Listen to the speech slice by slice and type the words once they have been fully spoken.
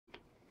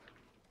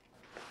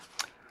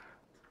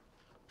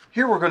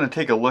Here we're going to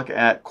take a look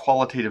at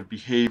qualitative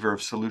behavior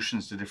of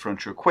solutions to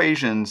differential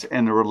equations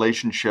and the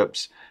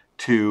relationships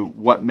to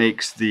what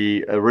makes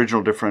the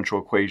original differential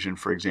equation,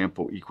 for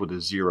example, equal to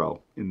 0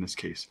 in this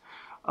case.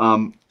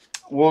 We're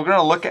going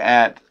to look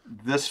at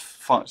this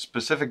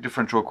specific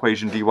differential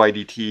equation, dy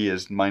dt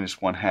is minus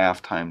 1/2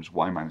 times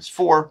y minus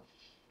 4.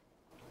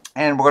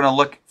 And we're going to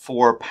look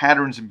for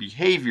patterns and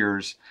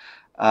behaviors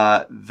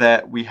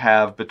that we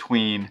have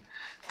between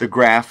the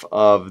graph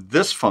of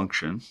this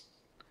function.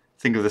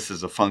 Think of this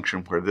as a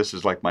function where this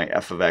is like my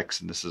f of x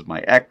and this is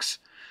my x,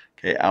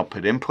 okay,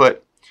 output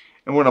input.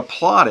 And we're going to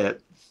plot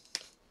it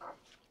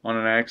on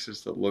an axis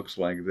that looks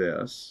like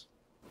this,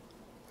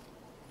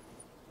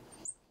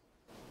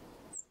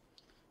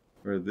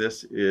 where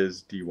this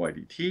is dy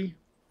dt,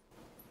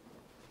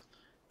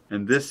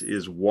 and this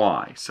is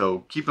y. So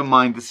keep in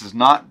mind this is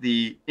not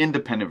the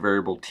independent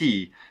variable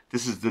t,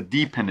 this is the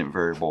dependent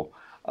variable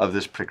of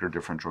this particular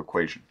differential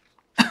equation.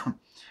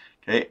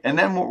 Okay, and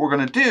then what we're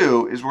going to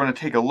do is we're going to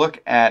take a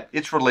look at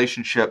its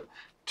relationship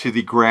to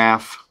the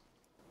graph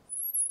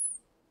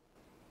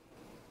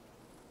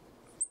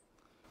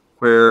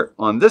where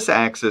on this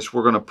axis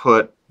we're going to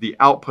put the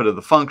output of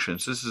the function.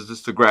 So this is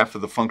just the graph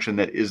of the function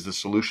that is the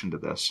solution to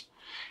this.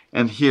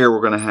 And here we're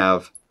going to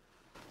have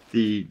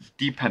the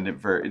independent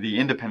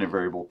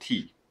variable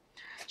t.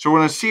 So we're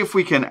going to see if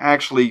we can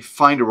actually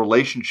find a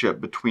relationship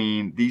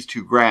between these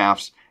two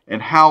graphs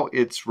and how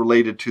it's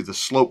related to the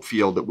slope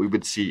field that we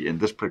would see in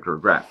this particular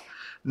graph.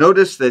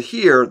 Notice that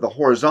here the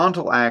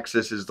horizontal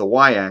axis is the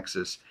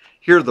y-axis.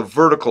 Here the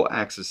vertical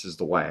axis is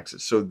the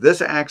y-axis. So this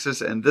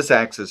axis and this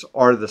axis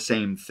are the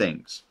same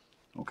things.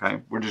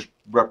 Okay, we're just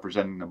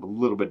representing them a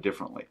little bit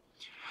differently.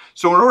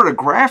 So in order to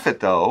graph it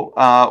though,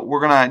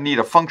 we're going to need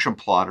a function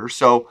plotter.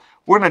 So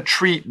we're going to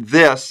treat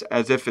this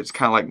as if it's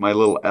kind of like my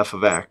little f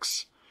of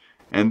x,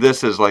 and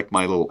this is like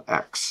my little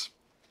x.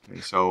 Okay,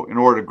 so in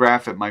order to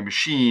graph it, my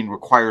machine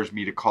requires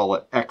me to call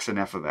it x and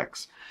f of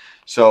x.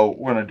 So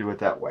we're going to do it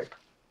that way.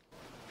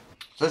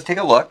 So let's take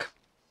a look.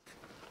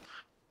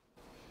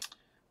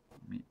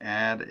 Let me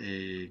add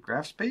a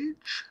graphs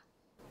page.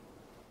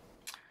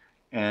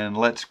 And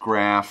let's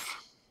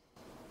graph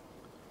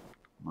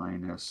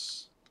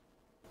minus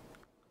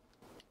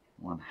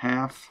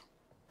 1/2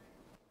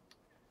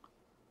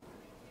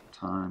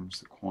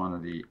 times the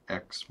quantity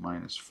x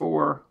minus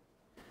 4.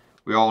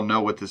 We all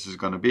know what this is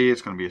going to be.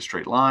 It's going to be a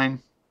straight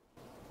line.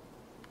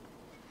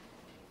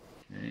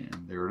 Okay,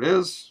 and there it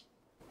is.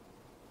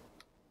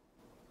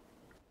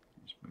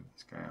 Just move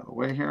this guy out of the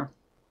way here.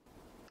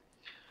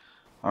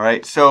 All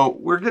right, so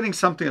we're getting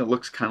something that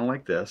looks kind of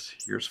like this.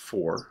 Here's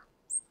 4.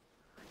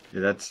 Okay,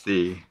 that's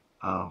the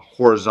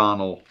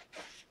horizontal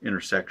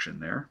intersection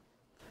there.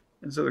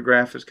 And so the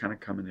graph is kind of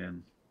coming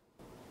in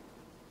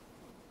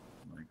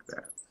like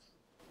that.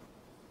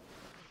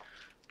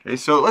 Okay,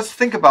 so let's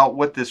think about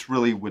what this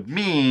really would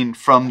mean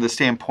from the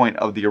standpoint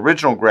of the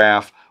original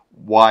graph,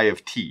 y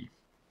of t.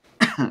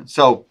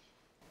 So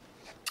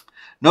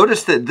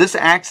notice that this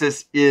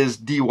axis is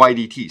dy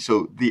dt.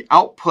 So the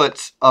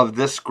outputs of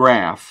this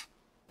graph,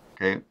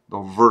 okay, the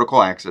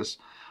vertical axis,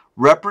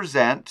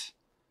 represent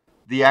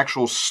the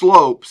actual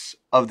slopes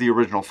of the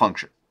original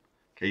function,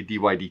 okay, dy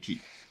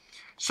dt.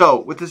 So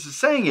what this is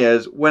saying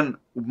is when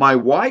my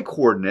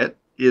y-coordinate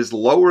is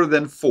lower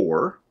than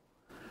 4,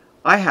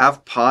 I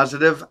have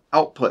positive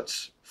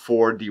outputs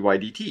for dy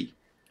dt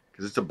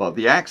because it's above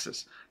the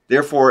axis.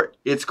 Therefore,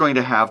 it's going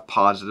to have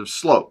positive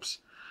slopes.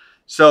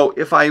 So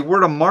if I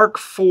were to mark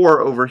 4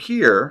 over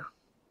here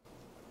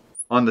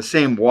on the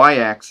same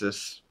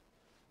y-axis,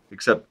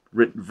 except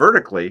written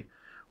vertically,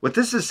 what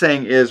this is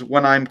saying is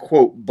when I'm,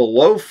 quote,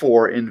 below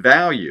 4 in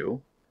value,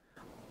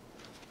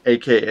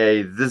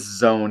 aka this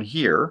zone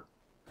here,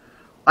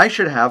 I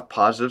should have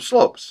positive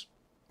slopes.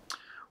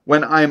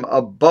 When I'm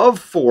above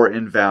 4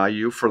 in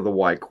value for the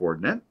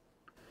y-coordinate,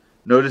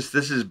 notice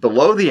this is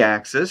below the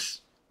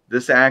axis.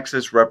 This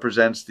axis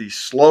represents the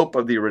slope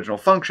of the original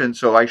function,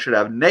 so I should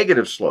have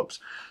negative slopes.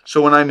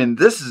 So when I'm in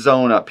this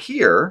zone up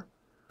here,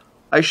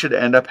 I should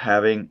end up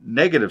having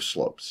negative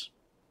slopes.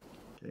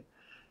 Okay.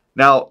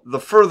 Now,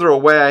 the further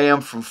away I am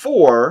from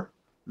 4,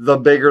 the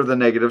bigger the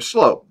negative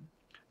slope.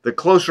 The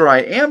closer I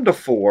am to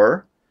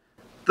 4,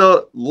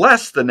 the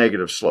less the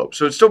negative slope.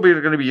 So it's still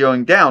going to be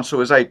going down. So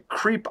as I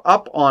creep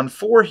up on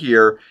 4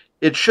 here,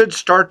 it should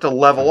start to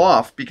level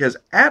off because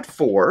at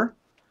 4,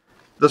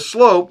 the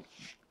slope,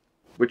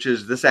 which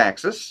is this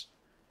axis,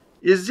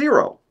 is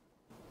 0.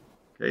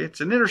 Okay,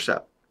 it's an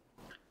intercept.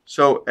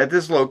 So at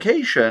this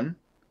location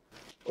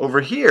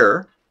over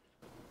here,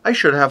 I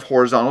should have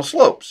horizontal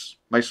slopes.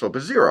 My slope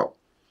is 0.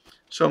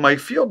 So my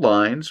field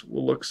lines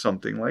will look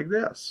something like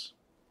this.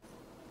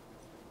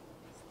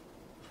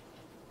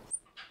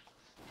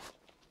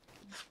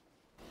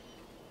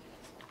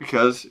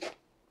 Because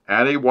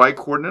at a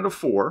y-coordinate of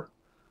 4,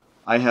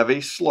 I have a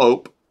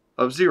slope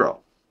of 0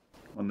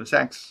 on this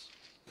axis.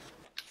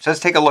 So let's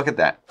take a look at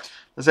that.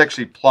 Let's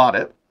actually plot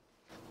it.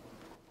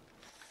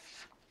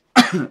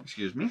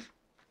 Excuse me.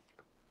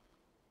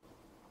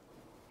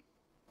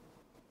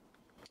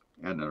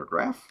 Add another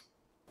graph.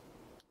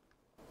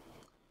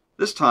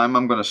 This time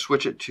I'm going to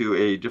switch it to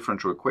a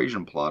differential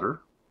equation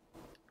plotter.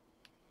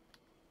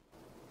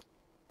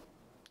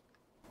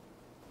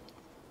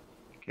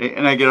 Okay,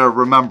 and I got to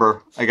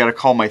remember, I got to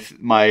call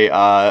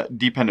my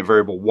dependent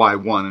variable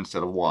y1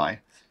 instead of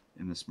y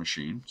in this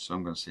machine. So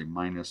I'm going to say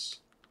minus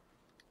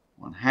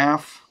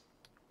 1/2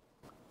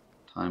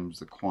 times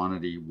the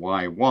quantity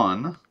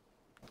y1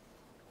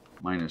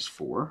 minus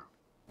 4.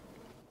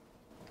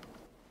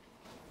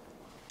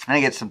 And I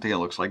get something that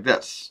looks like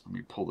this. Let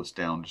me pull this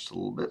down just a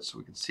little bit so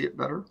we can see it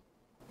better.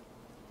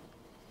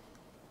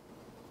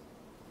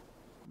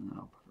 And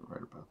I'll put it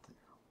right about there.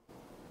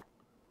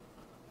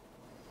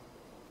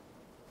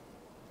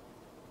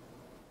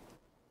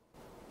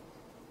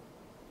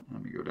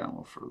 Let me go down a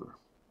little further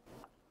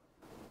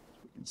so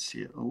we can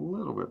see it a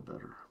little bit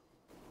better.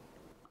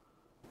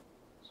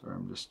 Sorry,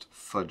 I'm just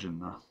fudging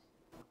the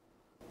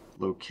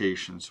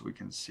location so we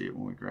can see it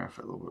when we graph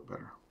it a little bit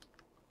better.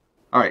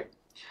 All right,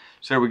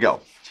 so there we go.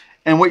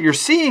 And what you're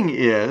seeing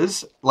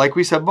is, like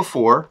we said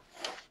before,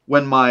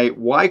 when my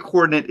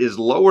y-coordinate is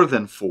lower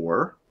than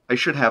 4, I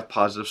should have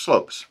positive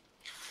slopes.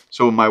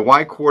 So when my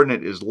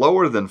y-coordinate is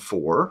lower than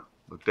 4,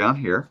 look down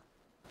here,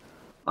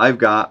 I've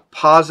got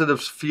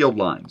positive field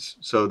lines.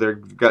 So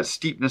they've got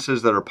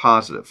steepnesses that are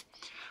positive.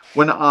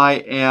 When I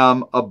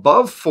am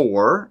above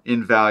 4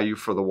 in value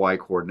for the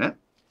y-coordinate,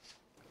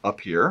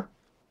 up here,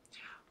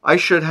 I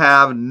should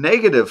have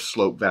negative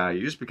slope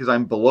values because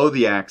I'm below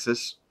the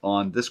axis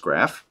on this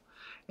graph.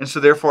 And so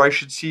therefore I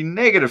should see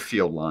negative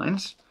field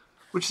lines,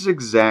 which is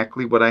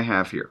exactly what I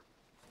have here.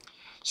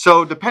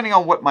 So depending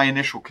on what my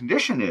initial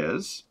condition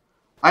is,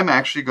 I'm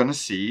actually going to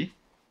see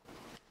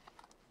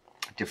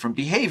different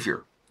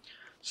behavior.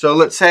 So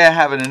let's say I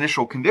have an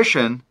initial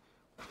condition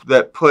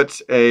that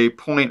puts a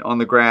point on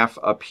the graph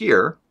up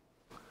here.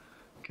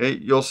 Okay,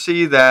 you'll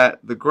see that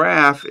the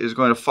graph is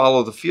going to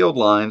follow the field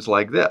lines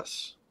like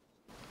this.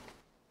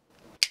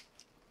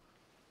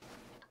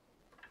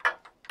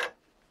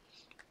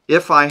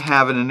 If I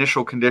have an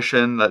initial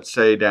condition, let's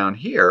say down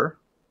here,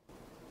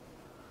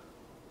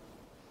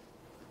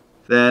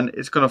 then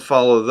it's going to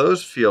follow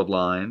those field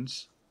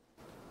lines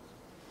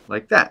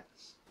like that.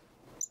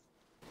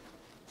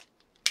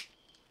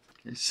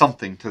 Okay,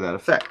 something to that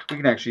effect. We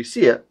can actually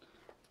see it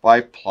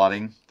by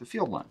plotting the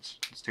field lines.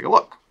 Let's take a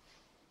look.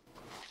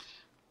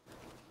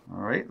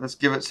 All right, let's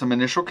give it some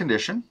initial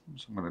condition.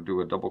 So I'm going to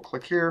do a double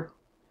click here,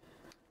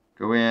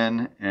 go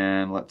in,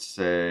 and let's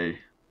say,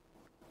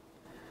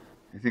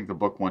 I think the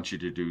book wants you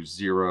to do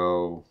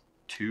 0,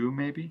 2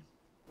 maybe.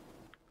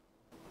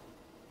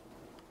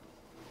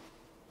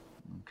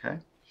 Okay,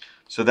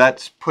 so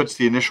that puts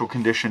the initial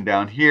condition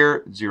down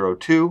here, 0,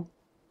 2.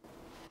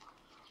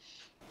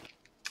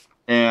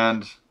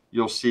 And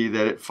you'll see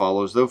that it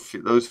follows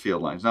those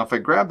field lines. Now if I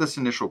grab this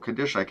initial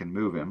condition, I can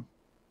move him.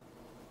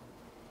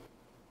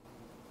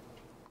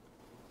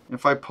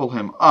 If I pull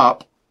him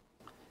up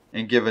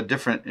and give a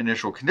different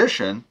initial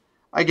condition,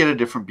 I get a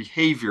different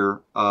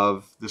behavior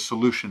of the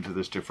solution to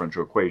this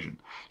differential equation.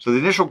 So the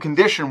initial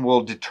condition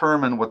will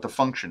determine what the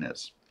function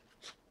is.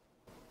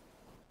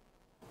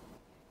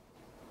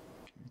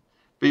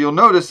 But you'll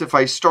notice if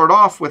I start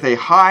off with a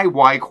high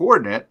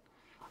y-coordinate,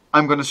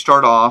 I'm going to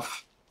start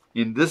off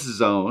in this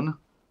zone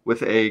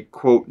with a,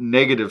 quote,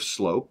 negative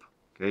slope.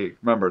 Okay,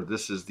 remember,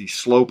 this is the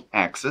slope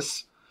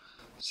axis.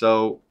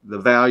 So the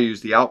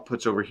values, the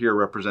outputs over here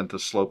represent the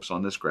slopes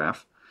on this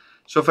graph.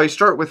 So if I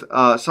start with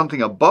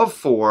something above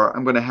 4,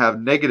 I'm going to have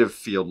negative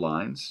field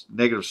lines,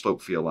 negative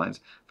slope field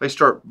lines. If I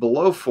start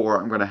below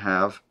 4, I'm going to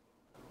have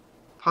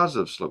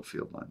positive slope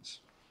field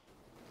lines.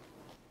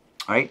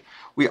 All right?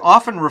 We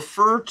often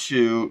refer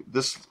to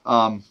this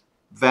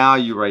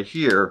value right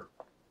here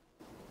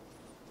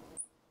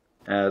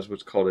as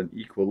what's called an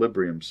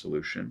equilibrium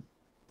solution.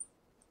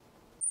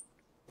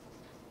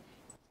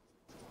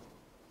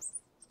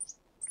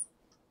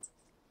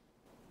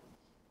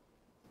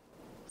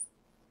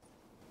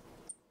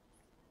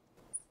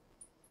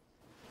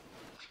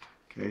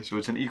 Okay, so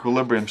it's an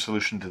equilibrium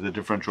solution to the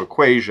differential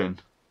equation.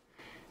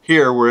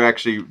 Here we're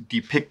actually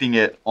depicting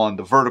it on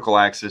the vertical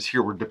axis.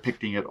 Here we're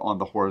depicting it on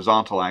the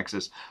horizontal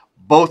axis.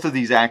 Both of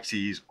these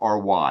axes are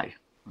y.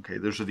 Okay,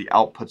 those are the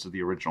outputs of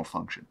the original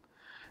function.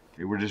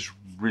 Okay, we're just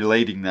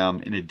relating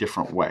them in a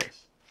different way.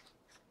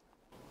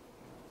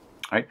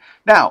 All right,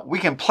 now we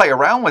can play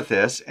around with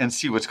this and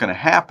see what's going to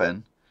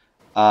happen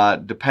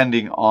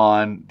depending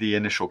on the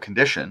initial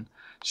condition.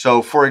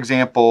 So for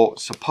example,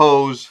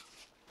 suppose,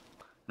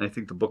 and I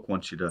think the book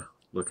wants you to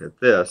look at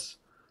this,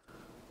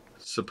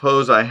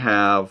 suppose I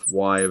have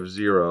y of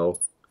 0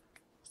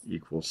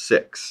 equals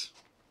 6.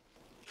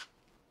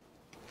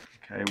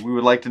 Okay, we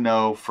would like to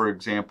know, for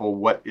example,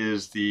 what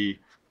is the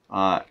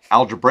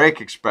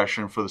algebraic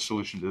expression for the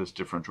solution to this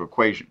differential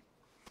equation.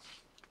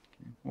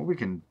 Okay, well, we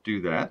can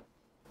do that.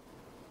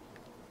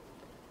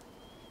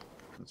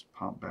 Let's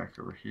pop back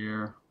over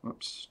here.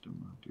 Whoops,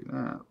 didn't want to do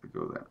that. Let go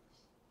of that.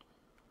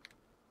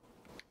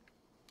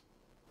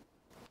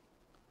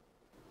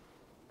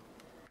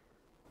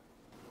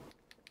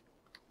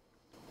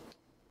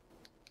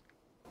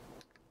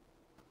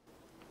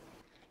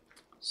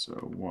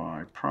 So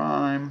y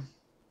prime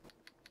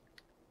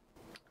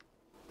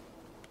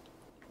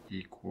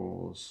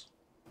equals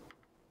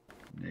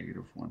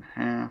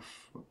 -1/2.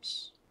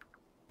 Whoops.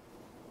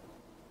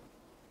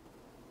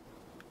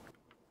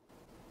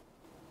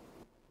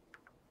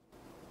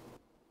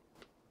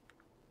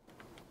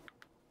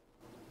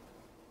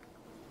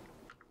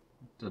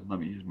 Doesn't let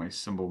me use my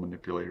symbol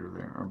manipulator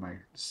there, or my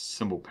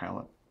symbol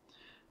palette.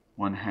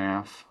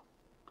 1/2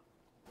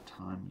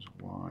 times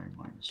y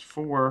minus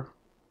 4.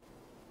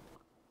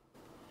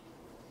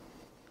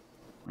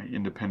 My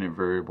independent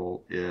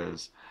variable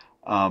is,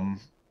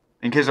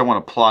 in case I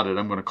want to plot it,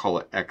 I'm going to call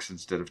it x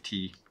instead of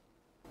t.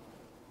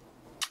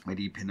 My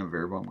dependent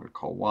variable I'm going to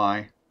call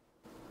y.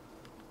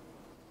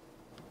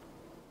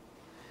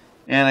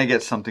 And I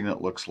get something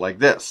that looks like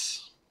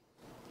this.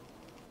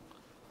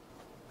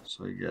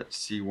 So you get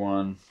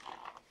C1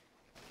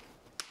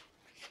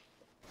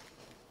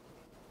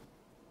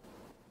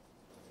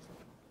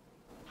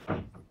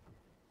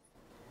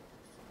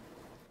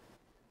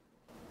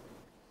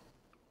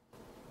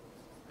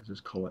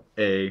 just call it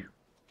a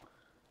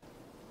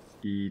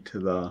e to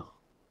the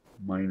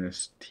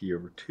minus t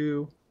over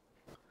 2.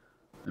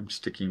 I'm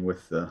sticking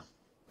with the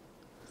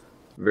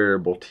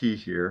variable t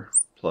here,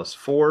 plus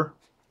 4.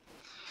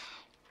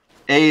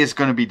 A is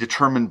going to be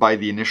determined by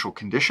the initial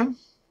condition.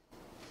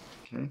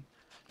 Okay,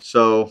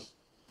 so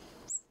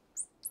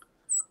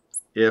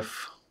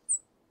if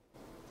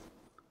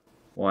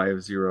y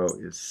of 0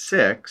 is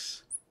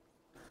 6,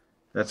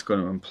 that's going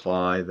to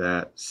imply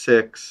that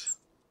 6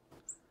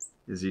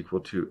 is equal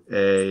to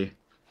a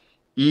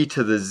e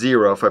to the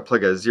 0. If I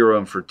plug a 0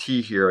 in for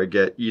t here, I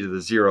get e to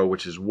the 0,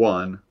 which is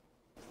 1,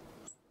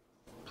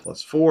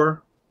 plus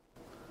 4.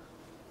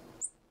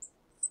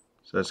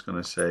 So that's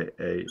going to say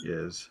a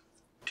is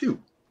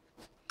 2.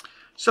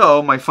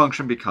 So my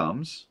function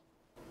becomes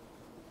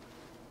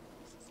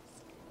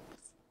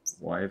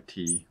y of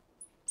t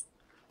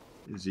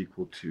is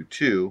equal to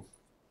 2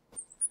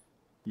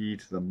 e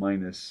to the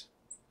minus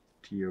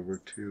t over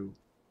 2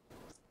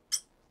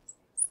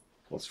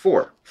 plus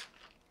 4.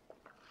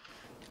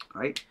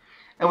 Right?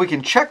 And we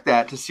can check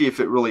that to see if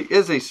it really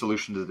is a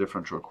solution to the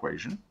differential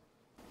equation.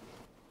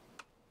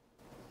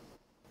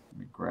 Let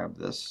me grab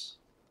this.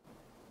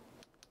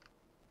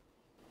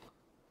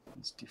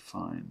 Let's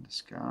define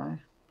this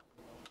guy.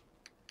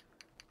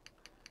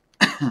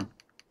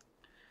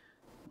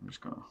 I'm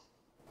just going to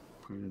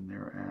put it in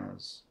there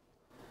as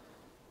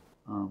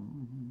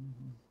I'm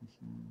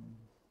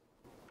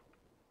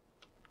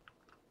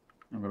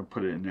going to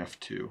put it in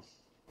F2.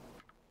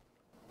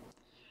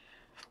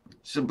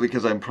 Simply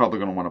because I'm probably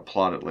going to want to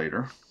plot it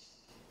later.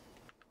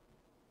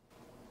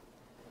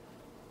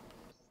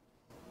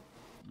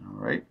 All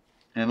right.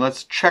 And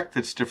let's check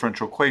this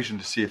differential equation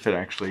to see if it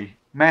actually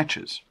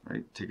matches.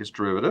 Right? Take its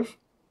derivative.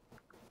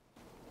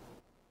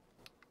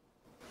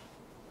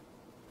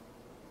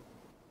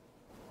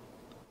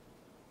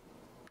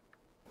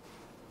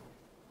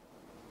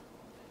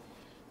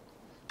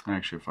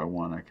 Actually, if I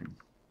want, I can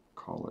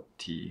call it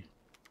t.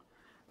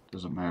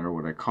 Doesn't matter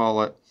what I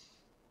call it.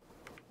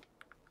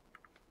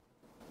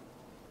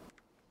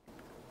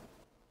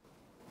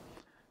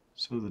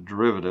 So the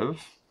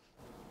derivative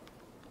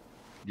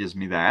gives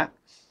me that.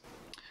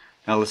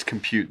 Now let's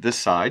compute this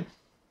side.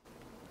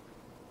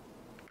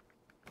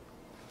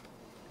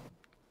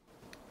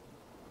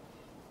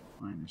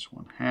 Minus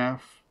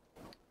 1/2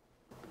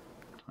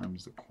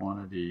 times the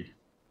quantity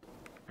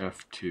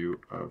F2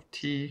 of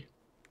t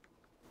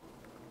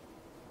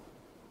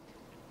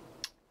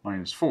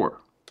minus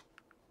 4.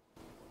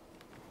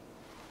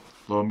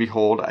 Lo and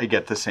behold, I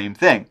get the same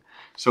thing.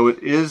 So it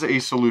is a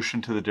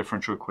solution to the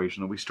differential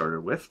equation that we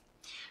started with.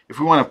 If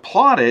we want to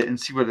plot it and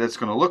see what that's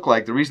going to look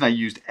like, the reason I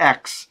used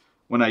x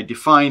when I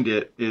defined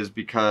it is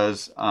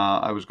because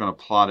I was going to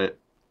plot it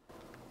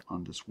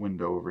on this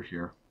window over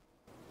here.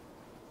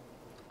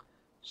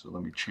 So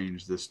let me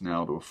change this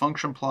now to a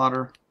function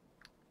plotter.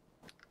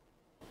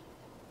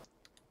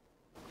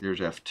 There's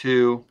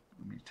F2.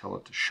 Let me tell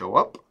it to show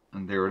up,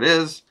 and there it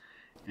is.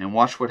 And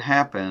watch what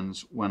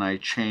happens when I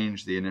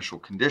change the initial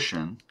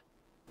condition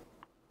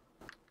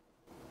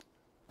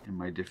in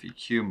my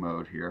diffeq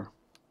mode here.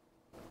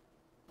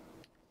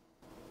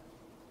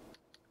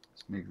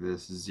 Let's make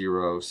this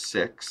 0,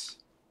 6.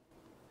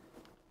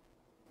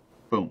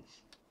 Boom.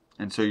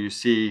 And so you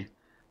see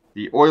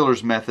the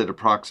Euler's method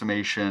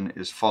approximation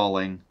is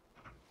falling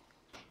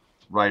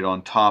right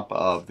on top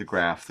of the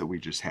graph that we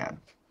just had.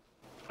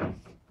 Okay,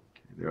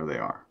 there they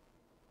are.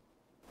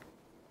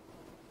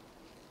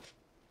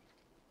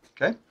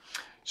 Okay,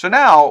 so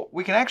now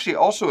we can actually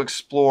also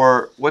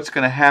explore what's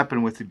going to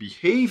happen with the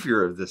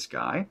behavior of this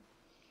guy.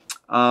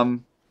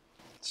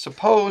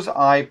 Suppose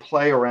I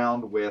play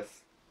around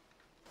with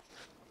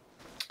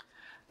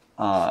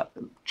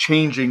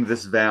changing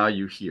this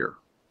value here.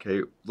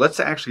 Okay, let's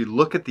actually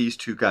look at these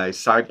two guys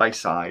side by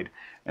side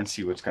and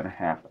see what's going to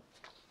happen.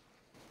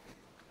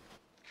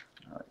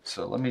 All right,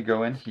 so let me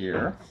go in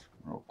here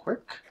real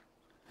quick.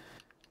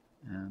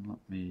 And let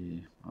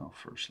me, well,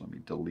 first let me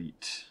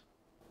delete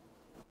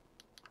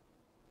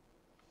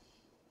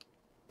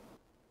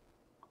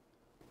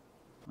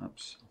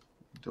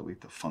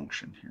delete the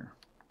function here.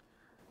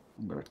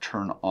 I'm going to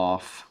turn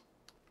off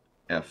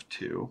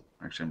F2.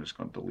 Actually, I'm just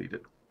going to delete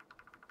it.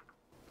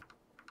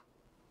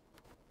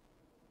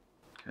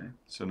 Okay,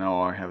 so now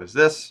all I have is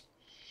this.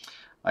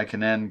 I can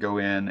then go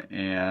in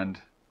and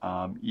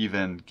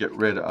even get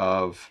rid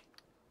of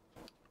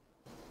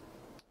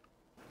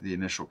the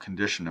initial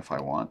condition if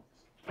I want.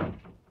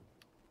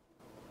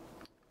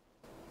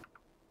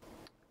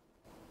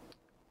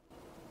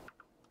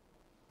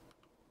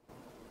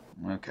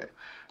 Okay,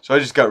 so I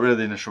just got rid of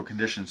the initial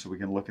condition so we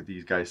can look at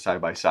these guys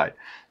side by side.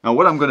 Now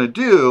what I'm going to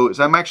do is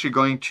I'm actually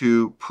going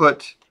to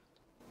put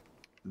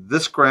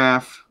this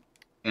graph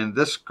and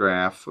this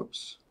graph,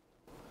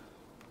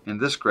 and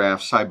this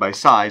graph side by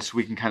side so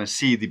we can kind of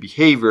see the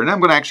behavior. And I'm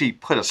going to actually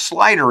put a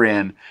slider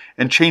in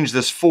and change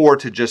this 4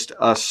 to just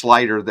a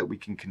slider that we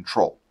can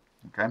control.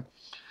 Okay,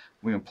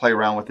 we can play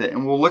around with it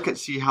and we'll look at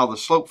see how the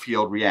slope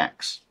field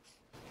reacts.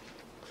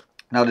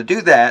 Now to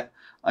do that,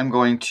 I'm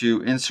going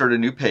to insert a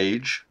new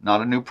page,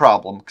 not a new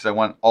problem, because I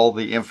want all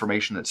the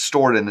information that's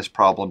stored in this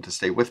problem to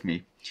stay with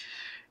me.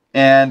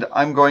 And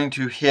I'm going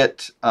to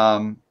hit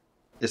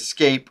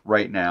escape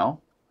right now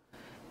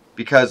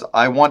because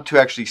I want to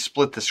actually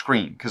split the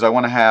screen, because I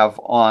want to have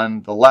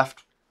on the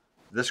left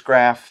this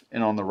graph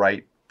and on the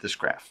right this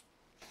graph.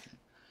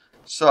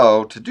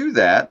 So to do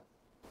that,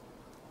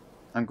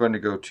 I'm going to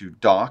go to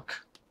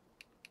Doc,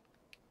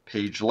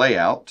 Page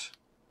Layout,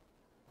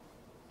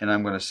 and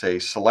I'm going to say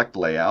Select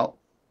Layout.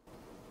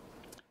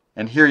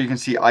 And here you can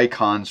see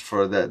icons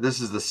for that. This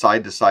is the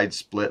side-to-side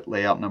split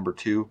layout number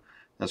 2.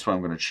 That's what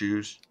I'm going to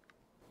choose.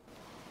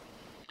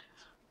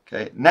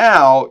 Okay,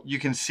 now you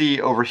can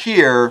see over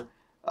here,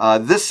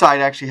 this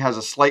side actually has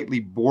a slightly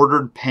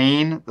bordered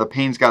pane. The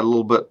pane's got a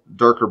little bit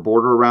darker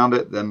border around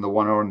it than the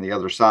one on the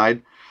other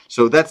side.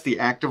 So that's the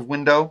active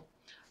window.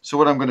 So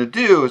what I'm going to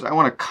do is I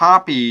want to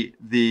copy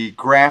the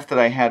graph that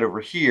I had over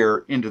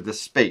here into this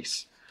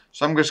space.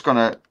 So I'm just going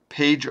to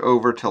page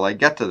over till I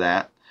get to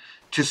that.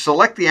 To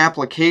select the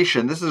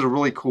application, this is a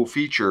really cool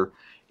feature,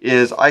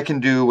 is I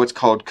can do what's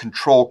called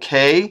Control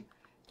K,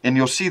 and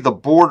you'll see the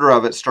border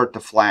of it start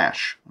to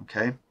flash.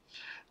 Okay,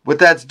 what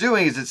that's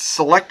doing is it's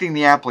selecting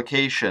the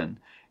application,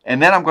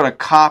 and then I'm going to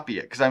copy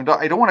it, because I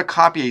don't want to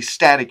copy a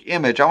static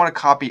image. I want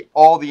to copy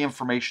all the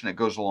information that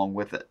goes along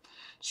with it.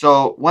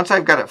 So once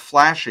I've got it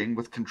flashing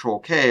with Control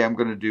K, I'm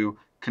going to do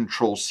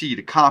Control C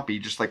to copy,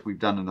 just like we've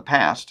done in the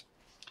past.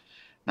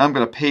 Now I'm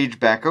going to page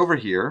back over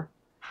here.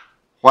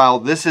 While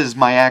this is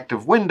my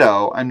active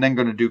window, I'm then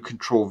going to do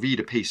Control V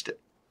to paste it.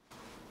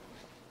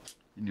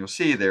 And you'll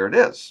see there it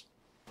is.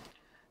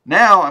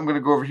 Now I'm going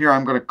to go over here,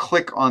 I'm going to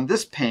click on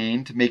this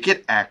pane to make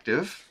it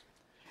active.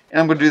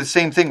 And I'm going to do the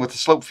same thing with the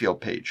slope field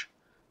page.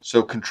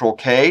 So Control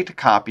K to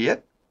copy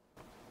it.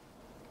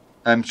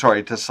 I'm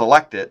sorry, to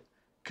select it.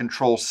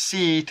 Control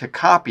C to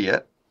copy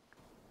it.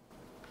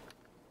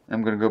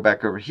 I'm going to go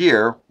back over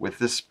here with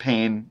this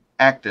pane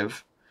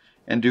active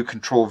and do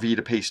Control V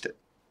to paste it.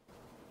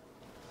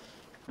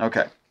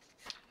 Okay,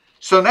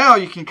 so now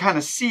you can kind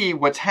of see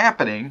what's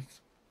happening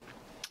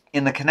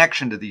in the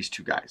connection to these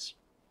two guys.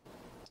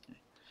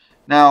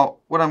 Now,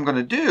 what I'm going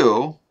to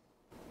do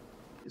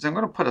is I'm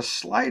going to put a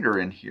slider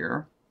in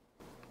here.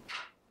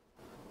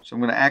 So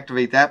I'm going to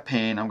activate that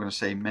pane. I'm going to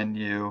say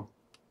Menu,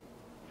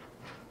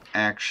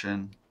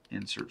 Action,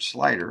 Insert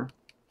Slider.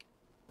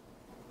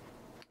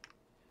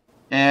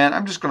 And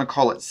I'm just going to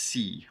call it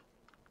C.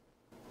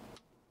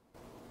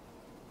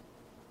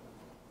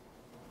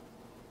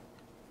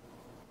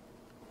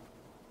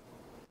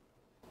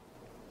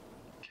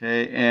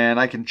 Okay, and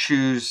I can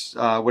choose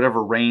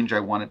whatever range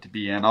I want it to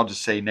be in. I'll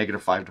just say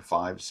 -5 to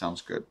 5.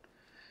 Sounds good.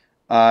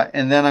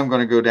 And then I'm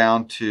going to go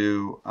down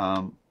to,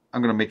 I'm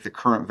going to make the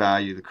current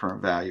value,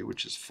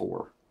 which is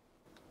 4.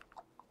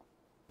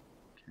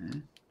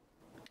 Okay.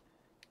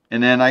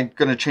 And then I'm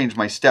going to change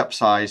my step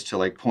size to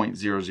like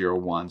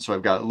 0.001. So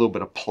I've got a little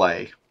bit of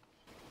play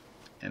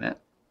in it.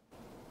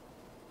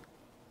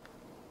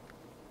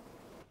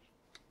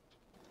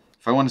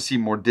 If I want to see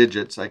more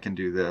digits, I can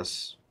do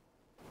this.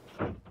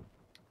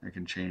 I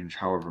can change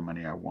however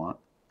many I want.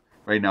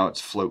 Right now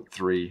it's float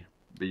 3,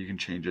 but you can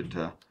change it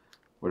to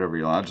whatever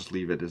you want. I'll just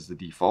leave it as the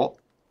default.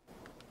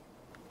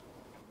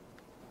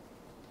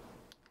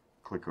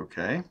 Click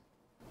OK.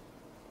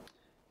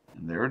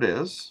 And there it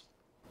is.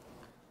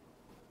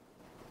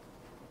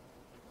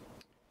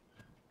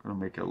 I'm going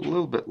to make it a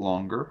little bit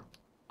longer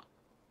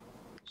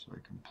so I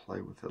can play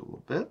with it a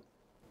little bit.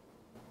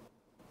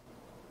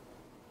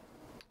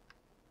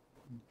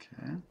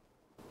 Okay.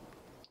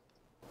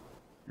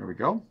 There we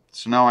go.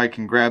 So now I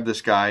can grab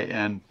this guy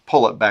and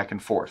pull it back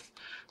and forth.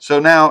 So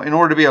now in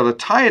order to be able to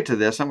tie it to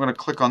this, I'm going to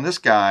click on this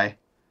guy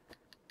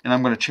and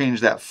I'm going to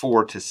change that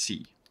 4 to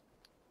C.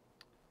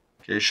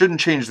 Okay, I shouldn't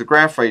change the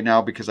graph right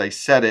now because I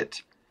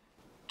set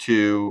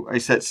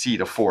C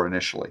to 4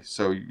 initially.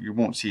 So you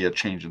won't see a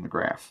change in the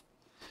graph.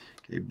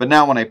 Okay, but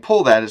now when I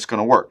pull that, it's going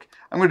to work.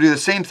 I'm going to do the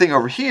same thing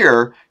over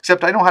here,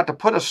 except I don't have to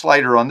put a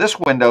slider on this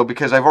window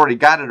because I've already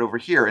got it over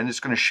here and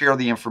it's going to share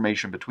the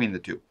information between the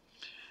two.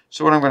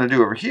 So what I'm going to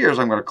do over here is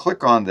I'm going to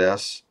click on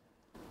this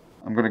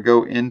I'm going to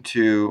go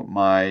into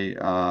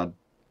my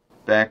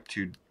back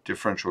to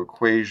differential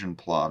equation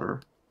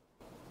plotter.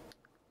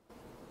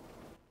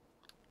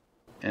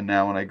 And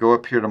now when I go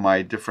up here to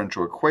my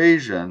differential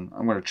equation,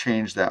 I'm going to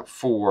change that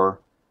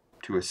 4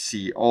 to a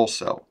C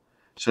also.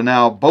 So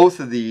now both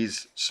of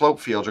these slope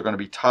fields are going to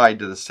be tied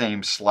to the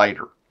same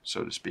slider,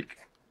 so to speak.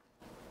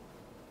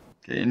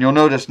 Okay, and you'll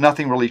notice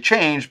nothing really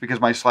changed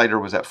because my slider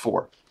was at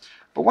 4.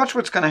 But watch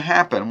what's going to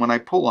happen when I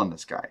pull on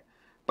this guy.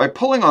 By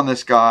pulling on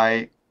this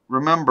guy,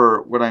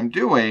 remember what I'm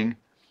doing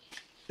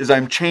is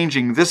I'm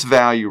changing this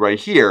value right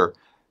here.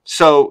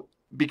 So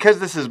because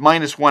this is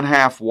minus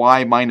 1/2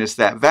 y minus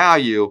that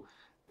value,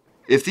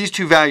 if these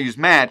two values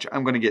match,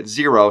 I'm going to get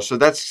 0. So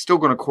that's still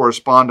going to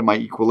correspond to my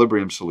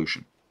equilibrium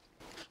solution.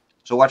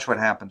 So watch what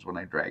happens when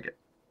I drag it.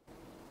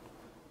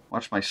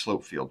 Watch my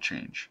slope field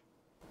change.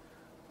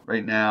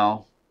 Right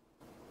now,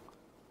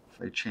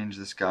 if I change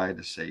this guy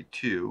to say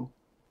 2,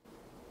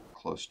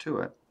 close to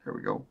it, here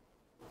we go.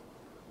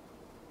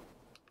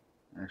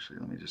 Actually,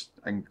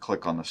 I can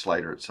click on the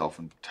slider itself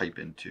and type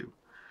in 2.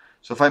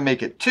 So if I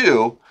make it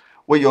 2,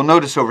 what you'll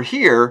notice over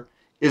here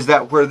is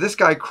that where this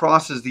guy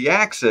crosses the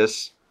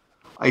axis,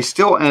 I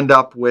still end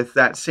up with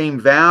that same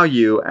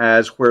value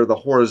as where the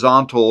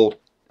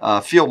horizontal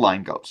field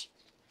line goes.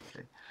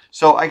 Okay.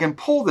 So I can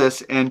pull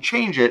this and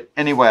change it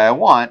any way I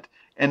want,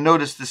 and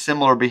notice the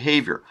similar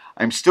behavior.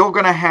 I'm still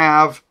going to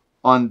have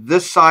on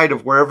this side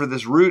of wherever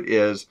this root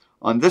is,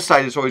 on this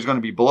side it's always going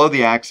to be below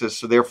the axis,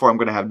 so therefore I'm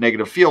going to have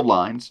negative field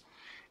lines.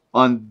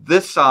 On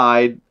this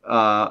side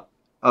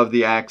of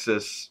the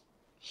axis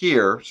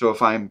here, so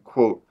if I'm,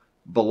 quote,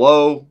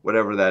 below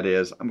whatever that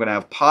is, I'm going to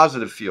have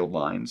positive field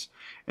lines.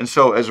 And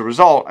so as a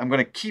result, I'm going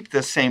to keep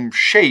the same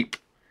shape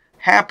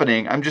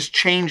happening. I'm just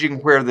changing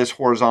where this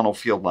horizontal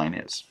field line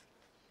is.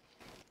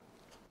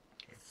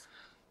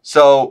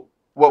 So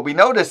what we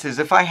notice is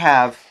if I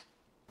have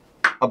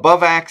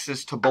above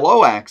axis to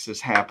below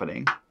axis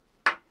happening,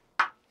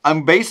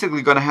 I'm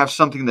basically going to have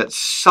something that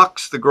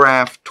sucks the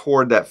graph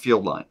toward that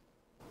field line.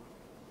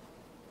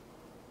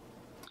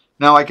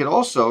 Now I could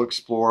also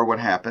explore what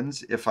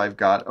happens if I've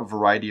got a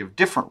variety of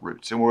different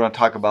roots, and we're going to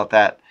talk about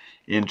that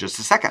in just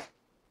a second.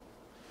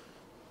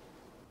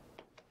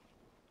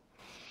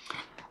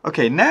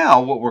 Okay,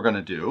 now what we're going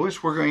to do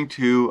is we're going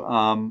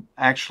to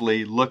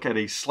actually look at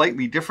a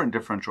slightly different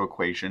differential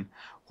equation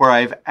where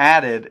I've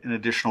added an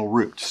additional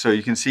root. So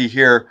you can see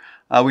here,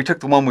 we took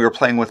the one we were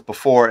playing with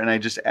before and I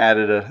just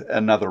added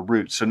another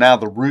root. So now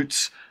the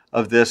roots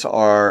of this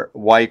are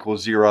y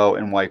equals 0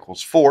 and y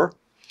equals 4.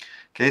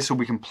 Okay, so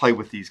we can play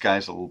with these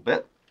guys a little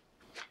bit.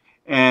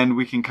 And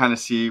we can kind of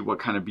see what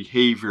kind of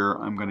behavior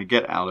I'm going to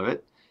get out of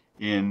it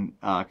in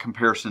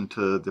comparison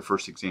to the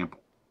first example.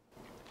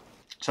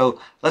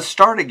 So let's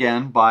start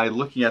again by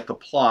looking at the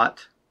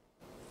plot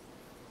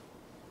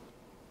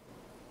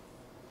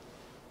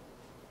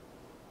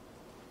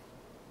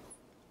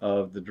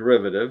of the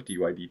derivative dy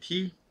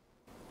dt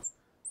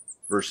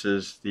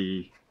versus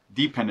the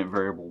dependent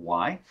variable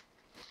y.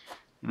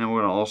 And then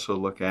we're going to also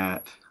look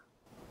at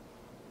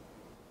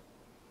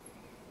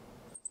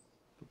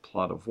the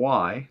plot of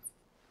y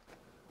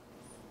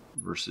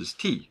versus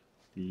t,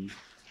 the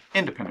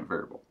independent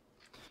variable.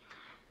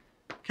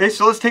 Okay,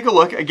 so let's take a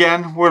look.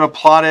 Again, we're going to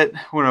plot it.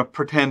 We're going to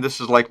pretend this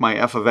is like my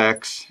f of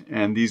x,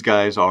 and these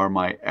guys are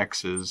my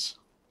x's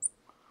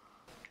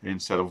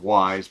instead of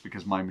y's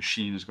because my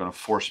machine is going to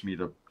force me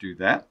to do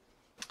that.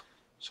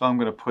 So I'm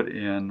going to put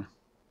in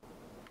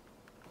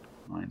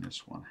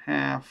minus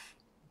 1/2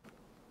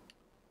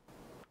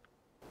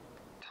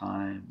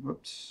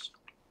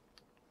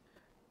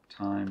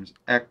 times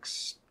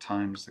x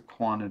times the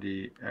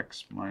quantity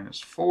x minus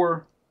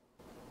 4.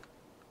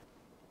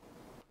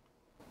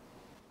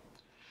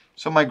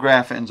 So my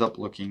graph ends up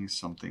looking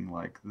something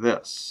like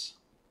this.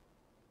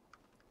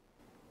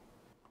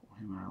 Pull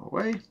him out of the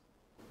way.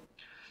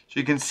 So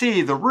you can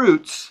see the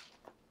roots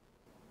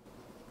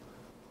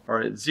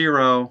are at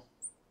 0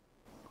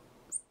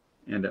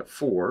 and at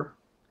 4,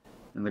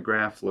 and the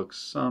graph looks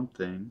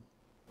something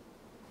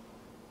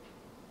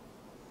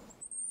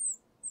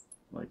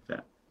like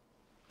that.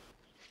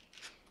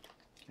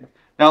 Okay.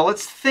 Now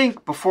let's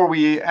think, before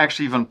we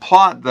actually even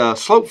plot the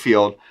slope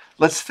field,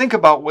 let's think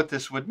about what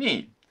this would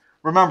mean.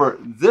 Remember,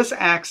 this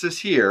axis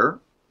here,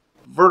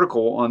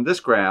 vertical on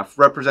this graph,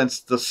 represents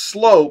the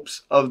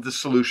slopes of the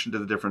solution to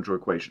the differential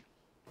equation.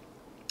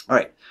 All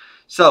right,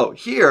 so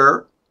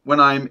here, when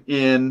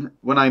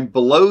I'm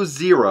below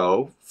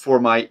 0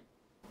 for my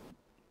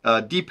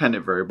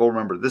dependent variable,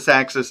 remember this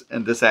axis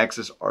and this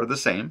axis are the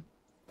same.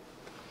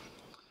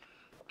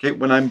 Okay,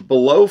 when I'm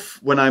below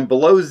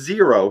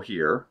 0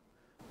 here,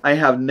 I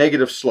have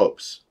negative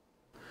slopes.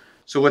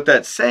 So what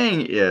that's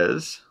saying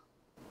is,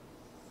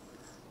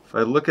 if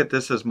I look at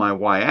this as my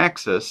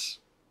y-axis,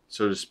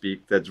 so to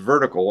speak, that's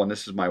vertical, and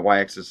this is my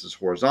y-axis is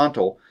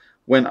horizontal,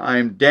 when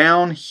I'm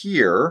down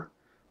here,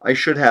 I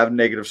should have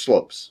negative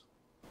slopes.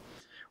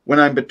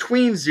 When I'm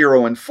between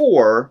 0 and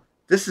 4,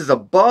 this is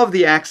above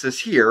the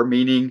axis here,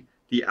 meaning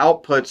the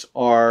outputs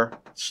are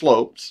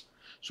slopes.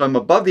 So I'm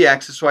above the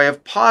axis, so I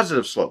have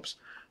positive slopes.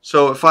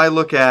 So if I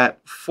look at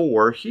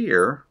 4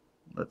 here,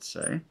 let's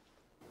say,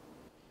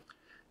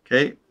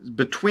 okay,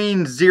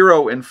 between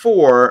 0 and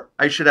 4,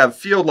 I should have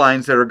field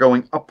lines that are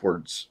going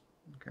upwards.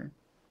 Okay.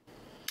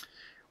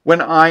 When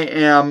I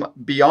am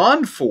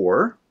beyond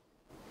 4,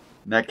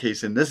 in that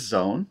case in this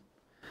zone,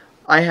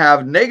 I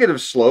have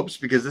negative slopes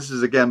because this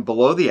is again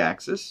below the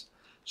axis.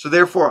 So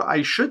therefore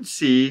I should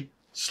see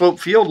slope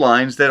field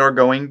lines that are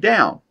going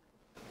down.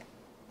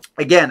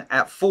 Again,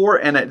 at 4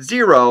 and at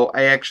 0,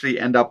 I actually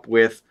end up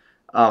with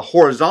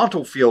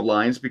horizontal field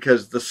lines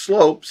because the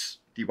slopes,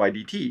 dy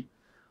dt,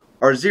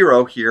 are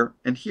 0 here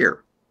and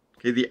here.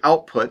 Okay, the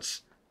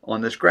outputs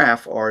on this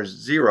graph are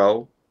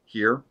 0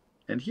 here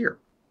and here.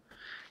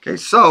 Okay,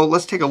 so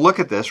let's take a look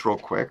at this real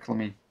quick.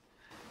 To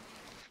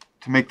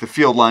make the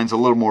field lines a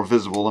little more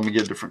visible, let me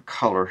get a different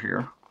color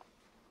here.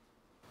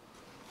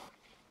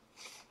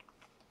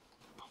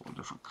 Pull a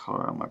different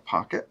color out of my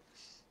pocket.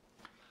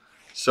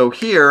 So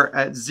here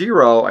at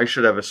 0, I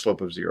should have a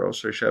slope of 0.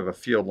 So I should have a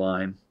field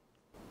line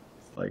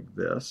like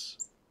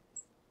this.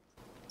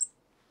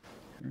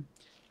 Okay.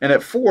 And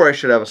at 4, I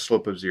should have a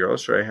slope of 0.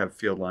 So I have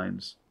field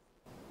lines.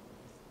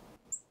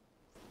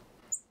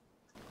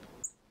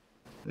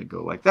 They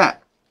go like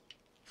that.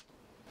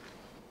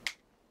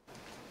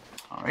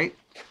 All right.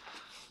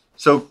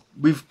 So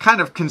we've kind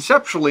of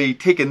conceptually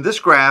taken this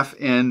graph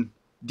and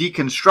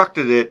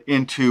deconstructed it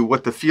into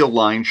what the field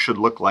line should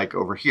look like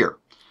over here.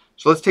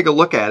 So let's take a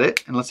look at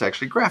it and let's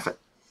actually graph it.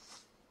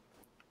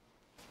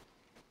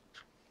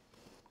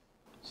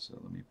 So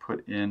let me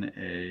put in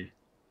a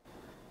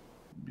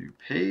new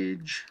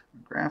page, a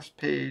graphs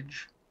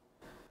page.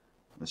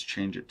 Let's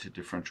change it to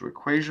differential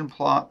equation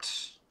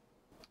plots.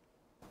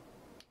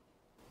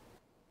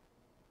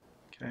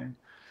 Okay.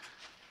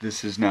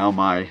 This is now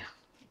my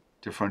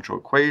differential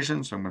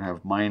equation, so I'm going to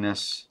have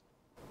minus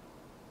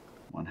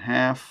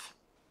 1/2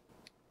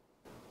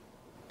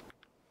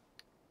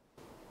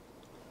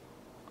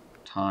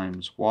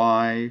 times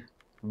y1.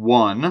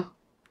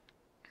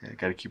 Okay, I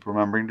got to keep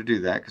remembering to do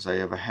that because I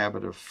have a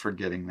habit of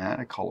forgetting that.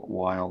 I call it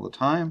y all the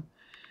time.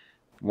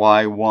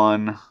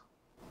 y1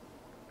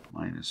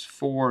 minus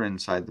 4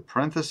 inside the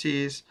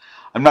parentheses.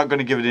 I'm not going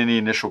to give it any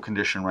initial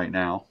condition right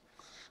now,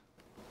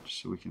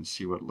 so we can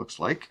see what it looks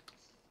like.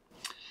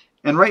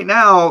 And right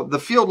now, the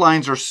field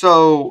lines are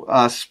so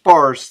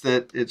sparse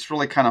that it's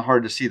really kind of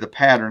hard to see the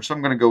pattern. So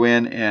I'm going to go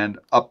in and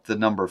up the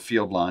number of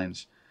field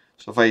lines.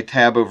 So if I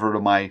tab over to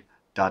my ...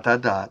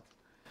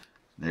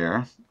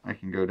 there, I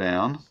can go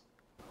down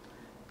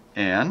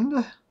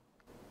and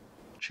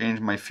change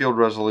my field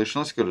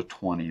resolution. Let's go to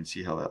 20 and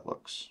see how that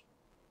looks.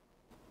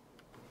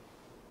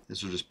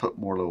 This will just put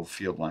more little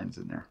field lines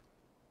in there.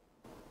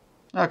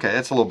 Okay,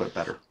 that's a little bit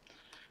better.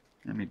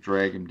 Let me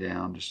drag him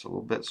down just a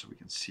little bit so we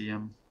can see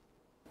him.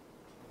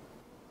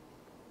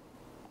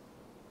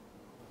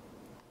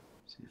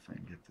 See if I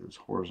can get those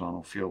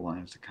horizontal field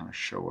lines to kind of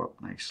show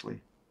up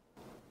nicely.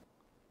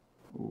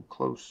 Oh,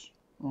 close.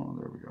 Oh,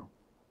 there we go.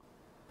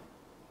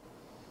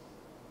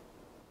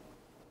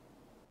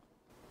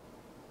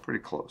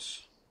 Pretty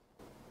close.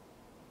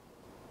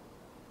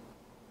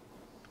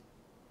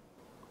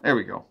 There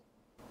we go.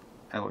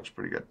 That looks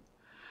pretty good.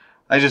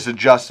 I just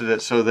adjusted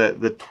it so that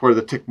where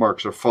the tick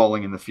marks are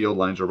falling and the field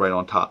lines are right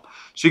on top.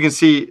 So you can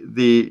see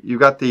you've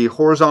got the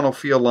horizontal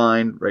field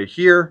line right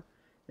here,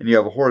 and you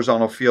have a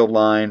horizontal field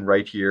line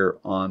right here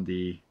on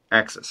the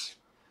axis,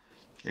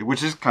 okay,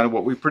 which is kind of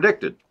what we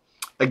predicted.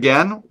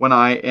 Again, when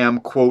I am,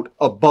 quote,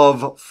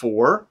 above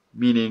 4,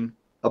 meaning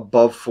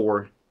above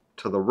 4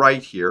 to the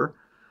right here,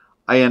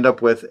 I end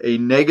up with a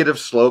negative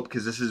slope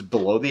because this is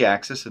below the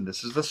axis and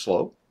this is the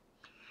slope.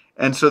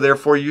 And so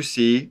therefore you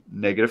see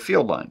negative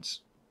field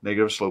lines.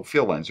 Negative slope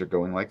field lines are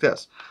going like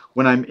this.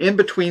 When I'm in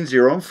between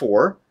 0 and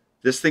 4,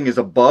 this thing is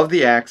above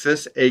the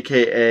axis,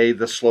 aka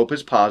the slope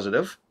is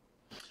positive.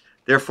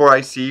 Therefore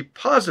I see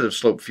positive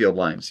slope field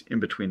lines in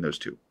between those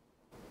two.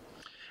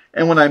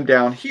 And when I'm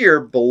down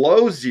here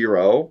below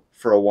 0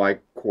 for a y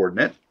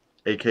coordinate,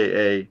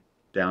 aka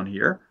down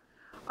here,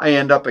 I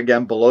end up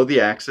again below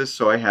the axis,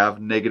 so I have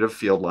negative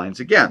field lines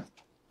again.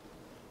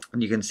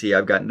 And you can see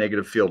I've got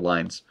negative field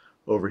lines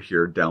over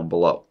here down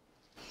below.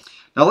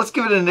 Now let's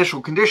give it an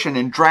initial condition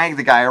and drag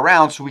the guy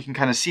around so we can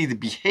kind of see the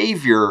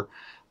behavior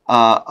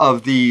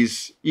of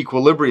these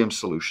equilibrium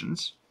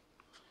solutions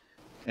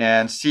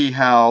and see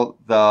how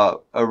the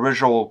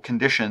original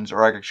conditions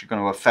are actually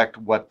going to affect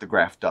what the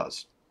graph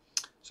does.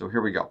 So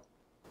here we go.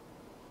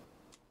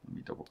 Let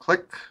me double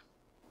click.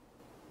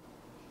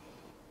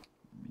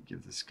 Let me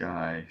give this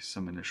guy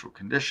some initial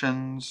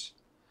conditions.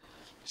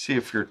 See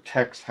if your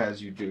text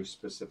has you do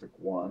specific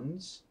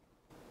ones.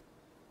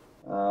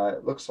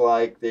 It looks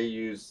like they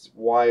use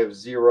y of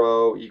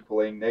 0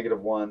 equaling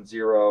 -1,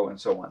 0, and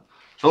so on.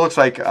 So it looks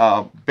like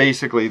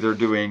basically they're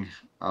doing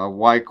a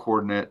y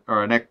coordinate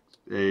or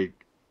a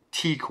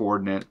t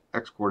coordinate,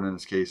 x coordinate in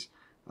this case,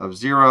 of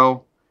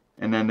 0,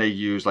 and then they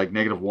use like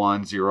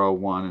 -1, 0,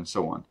 1, and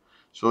so on.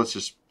 So let's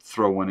just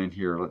throw one in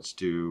here. Let's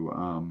do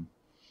 -1.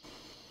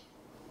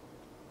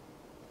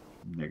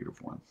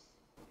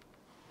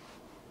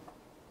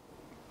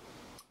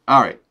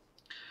 All right.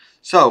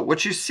 So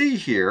what you see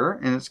here,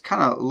 and it's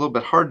kind of a little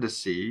bit hard to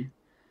see,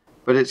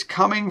 but it's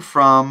coming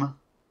from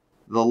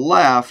the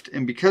left,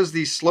 and because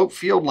these slope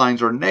field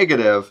lines are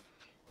negative,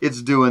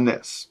 it's doing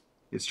this.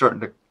 It's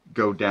starting to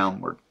go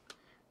downward.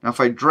 Now if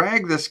I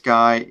drag this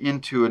guy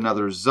into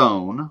another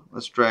zone,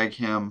 let's drag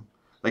him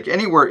like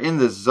anywhere in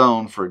this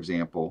zone, for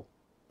example,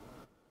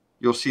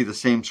 you'll see the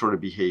same sort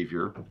of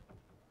behavior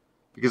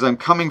because I'm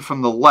coming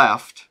from the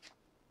left.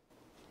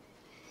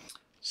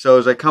 So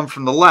as I come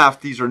from the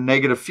left, these are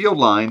negative field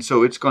lines,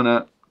 so it's going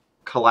to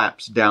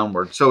collapse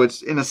downward. So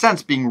it's, in a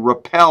sense, being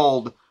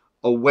repelled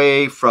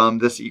away from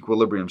this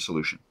equilibrium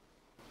solution.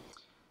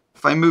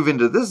 If I move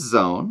into this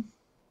zone,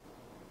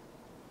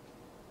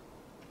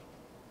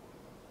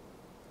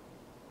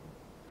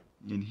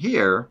 in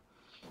here,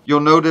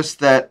 you'll notice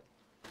that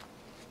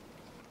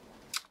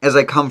as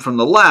I come from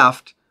the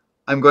left,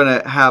 I'm going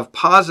to have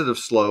positive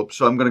slope,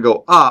 so I'm going to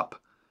go up,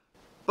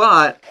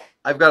 but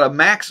I've got a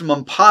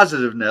maximum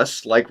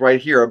positiveness, like right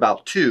here,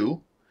 about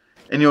 2,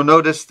 and you'll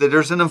notice that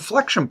there's an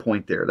inflection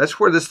point there. That's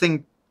where this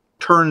thing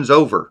turns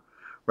over,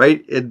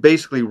 right? It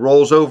basically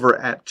rolls over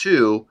at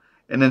 2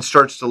 and then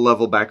starts to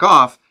level back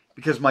off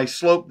because my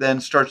slope then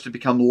starts to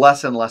become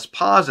less and less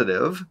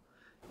positive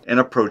and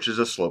approaches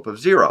a slope of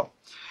 0.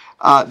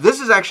 This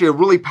is actually a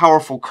really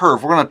powerful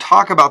curve. We're going to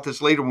talk about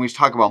this later when we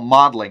talk about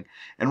modeling.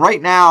 And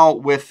right now,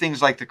 with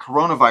things like the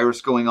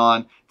coronavirus going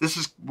on, this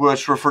is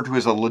what's referred to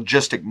as a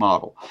logistic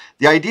model.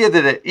 The idea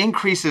that it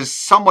increases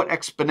somewhat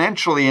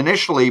exponentially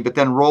initially, but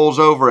then rolls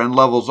over and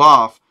levels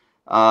off.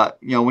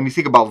 When you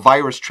think about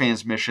virus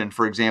transmission,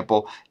 for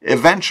example,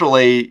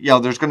 eventually,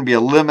 there's going to be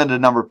a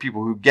limited number of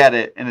people who get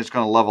it, and it's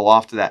going to level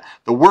off to that.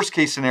 The worst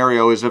case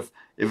scenario is if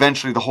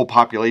eventually the whole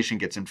population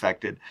gets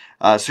infected.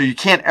 So you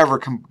can't ever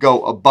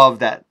go above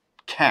that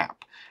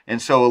cap.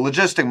 And so a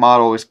logistic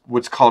model is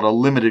what's called a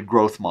limited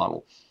growth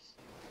model.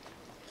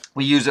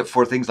 We use it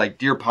for things like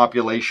deer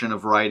population, a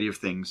variety of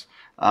things.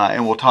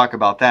 And we'll talk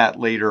about that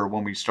later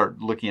when we start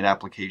looking at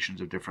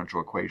applications of differential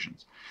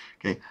equations.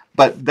 Okay,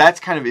 but that's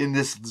kind of in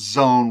this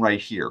zone right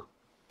here.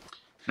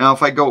 Now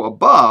if I go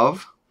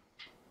above,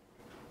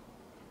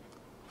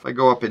 if I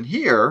go up in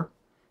here,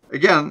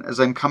 again, as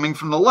I'm coming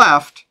from the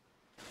left,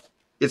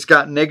 it's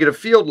got negative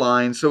field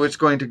lines, so it's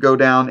going to go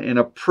down and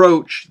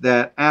approach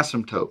that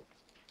asymptote,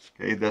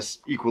 okay, this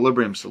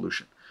equilibrium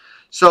solution.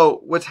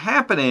 So what's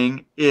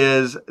happening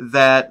is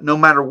that no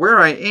matter where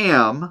I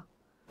am,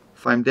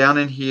 if I'm down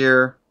in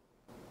here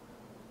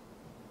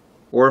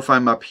or if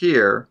I'm up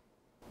here,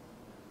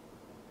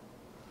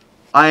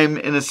 I'm,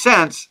 in a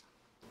sense,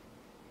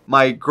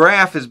 my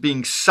graph is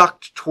being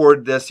sucked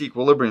toward this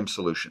equilibrium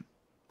solution.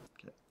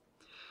 Okay.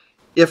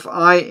 If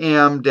I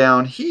am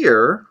down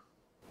here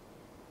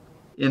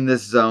in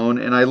this zone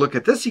and I look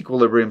at this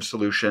equilibrium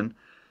solution,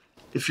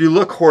 if you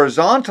look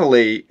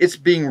horizontally, it's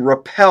being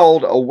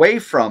repelled away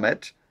from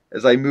it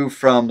as I move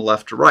from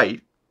left to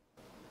right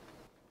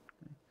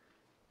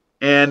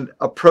and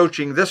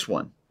approaching this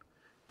one.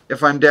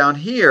 If I'm down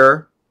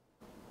here,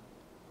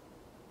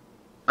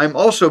 I'm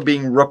also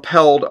being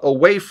repelled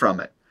away from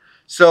it.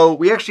 So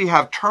we actually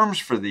have terms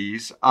for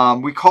these.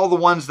 We call the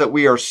ones that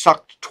we are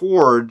sucked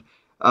toward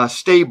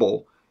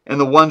stable, and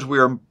the ones we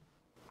are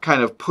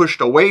kind of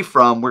pushed away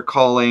from we're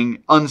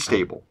calling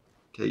unstable,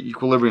 okay,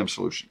 equilibrium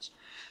solutions.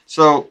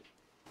 So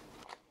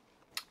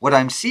what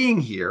I'm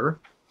seeing here,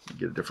 let me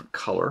get a different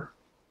color.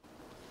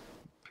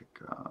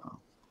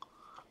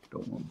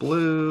 Don't want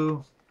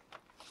blue.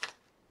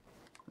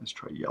 Let's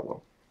try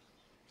yellow.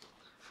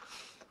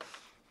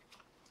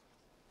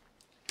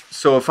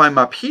 So if I'm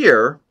up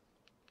here,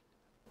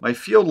 my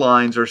field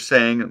lines are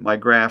saying that my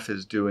graph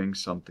is doing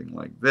something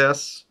like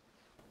this.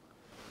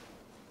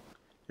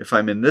 If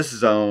I'm in this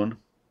zone,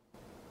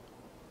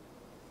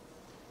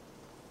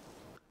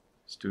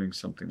 it's doing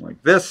something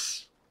like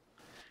this.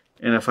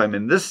 And if I'm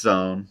in this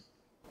zone,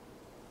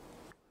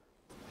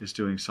 it's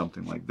doing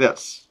something like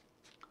this.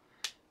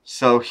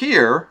 So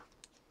here,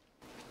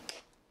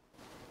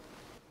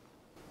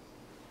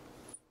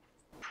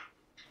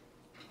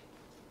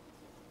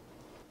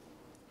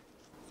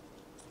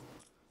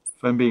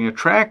 if I'm being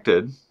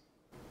attracted,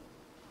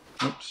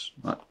 oops,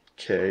 not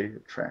K,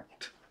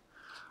 attract.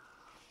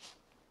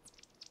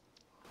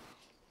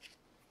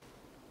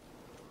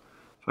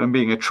 If I'm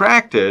being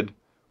attracted,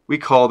 we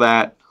call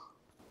that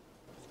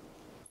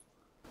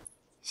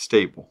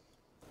stable.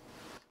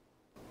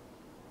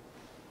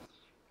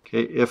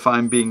 Okay, if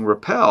I'm being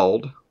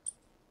repelled,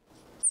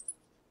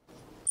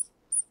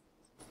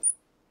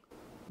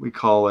 we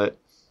call it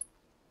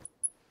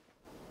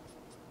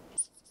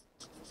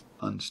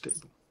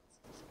unstable.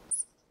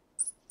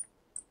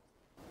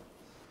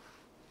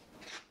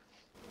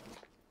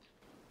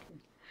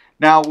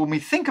 Now, when we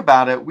think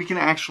about it, we can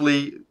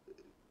actually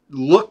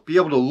be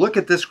able to look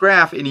at this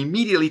graph and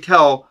immediately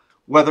tell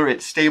whether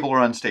it's stable or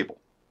unstable.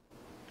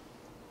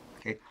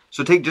 Okay,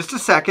 so take just a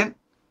second,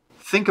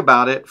 think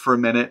about it for a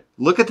minute,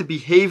 look at the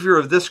behavior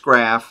of this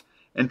graph,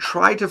 and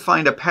try to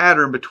find a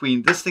pattern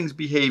between this thing's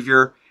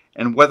behavior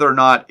and whether or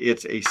not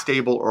it's a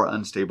stable or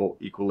unstable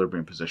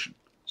equilibrium position.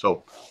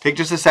 So take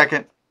just a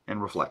second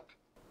and reflect.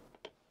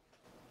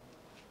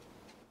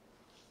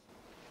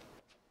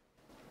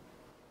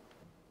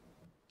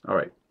 All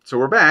right, so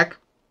we're back.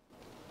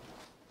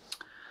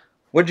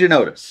 What'd you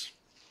notice?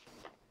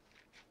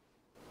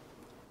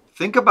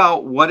 Think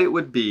about what it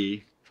would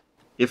be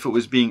if it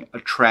was being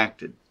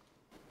attracted.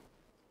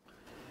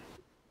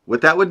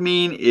 What that would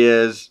mean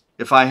is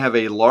if I have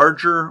a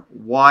larger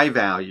y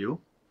value,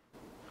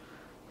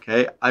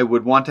 okay, I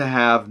would want to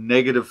have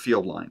negative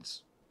field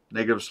lines,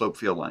 negative slope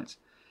field lines.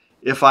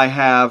 If I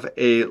have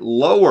a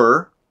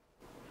lower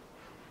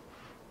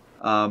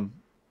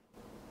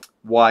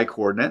y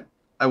coordinate,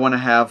 I want to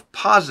have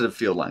positive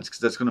field lines because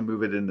that's going to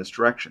move it in this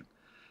direction.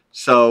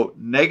 So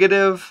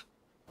negative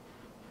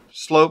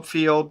slope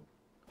field,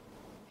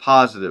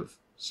 positive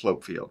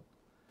slope field,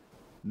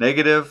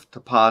 negative to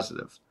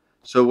positive.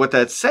 So what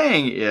that's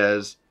saying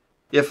is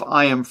if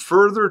I am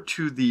further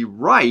to the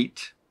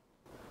right,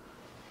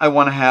 I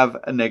want to have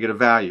a negative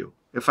value.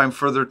 If I'm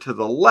further to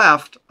the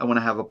left, I want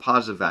to have a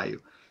positive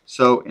value.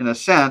 So in a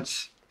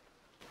sense,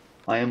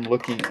 I am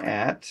looking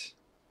at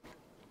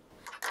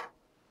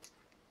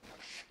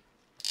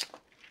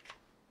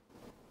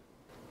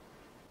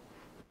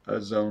a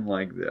zone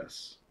like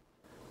this,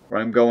 where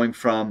I'm going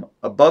from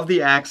above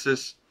the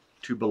axis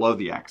to below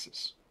the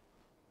axis.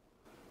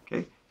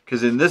 Okay,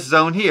 because in this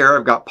zone here,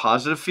 I've got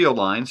positive field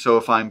lines. So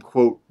if I'm,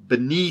 quote,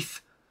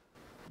 beneath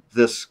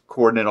this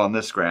coordinate on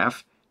this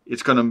graph,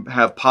 it's going to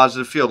have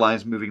positive field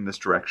lines moving in this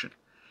direction.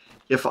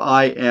 If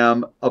I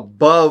am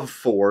above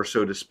 4,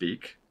 so to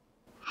speak,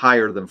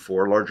 higher than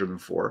 4, larger than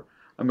 4,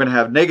 I'm going to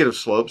have negative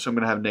slopes, so I'm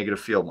going to have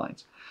negative field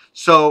lines.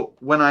 So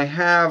when I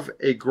have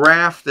a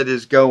graph that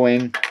is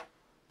going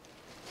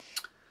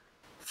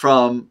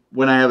from,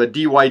 when I have a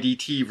dy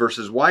dt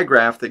versus y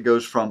graph that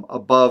goes from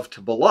above to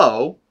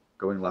below,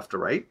 going left to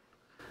right,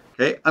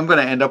 okay, I'm going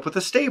to end up with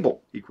a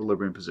stable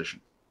equilibrium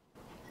position.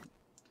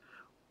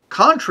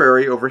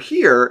 Contrary over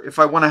here, if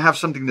I want to have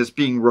something that's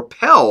being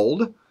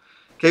repelled,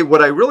 okay,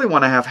 what I really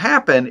want to have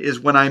happen is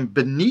when I'm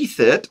beneath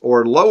it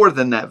or lower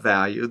than that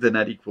value, than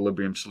that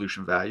equilibrium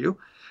solution value,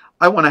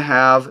 I want to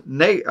have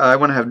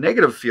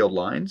negative field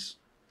lines.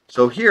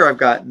 So here I've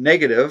got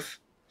negative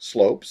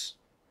slopes.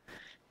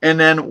 And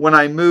then when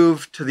I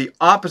move to the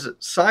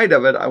opposite side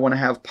of it, I want to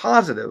have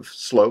positive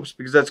slopes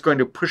because that's going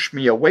to push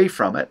me away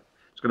from it.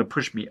 It's going to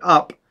push me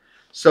up.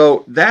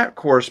 So that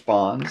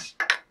corresponds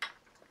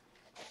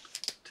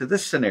to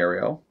this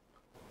scenario.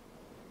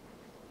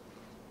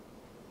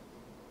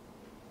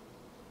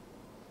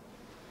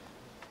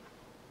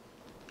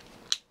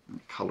 The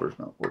color's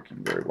not working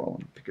very well. Let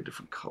me pick a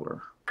different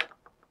color.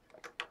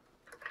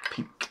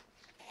 Pink.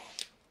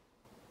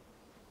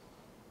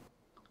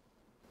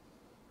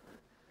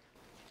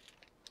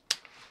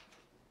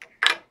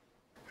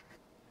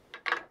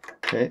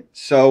 Okay,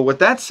 so what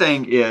that's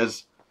saying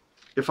is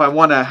if I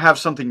want to have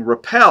something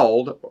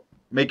repelled,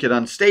 make it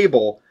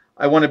unstable,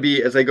 I want to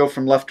be, as I go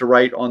from left to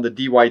right on the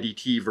dy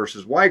dt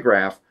versus y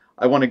graph,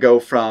 I want to go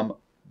from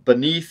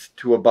beneath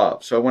to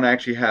above. So I want to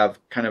actually have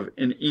kind of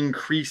an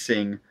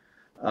increasing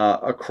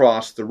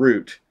across the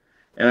root.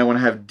 And I want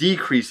to have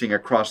decreasing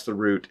across the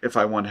root if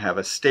I want to have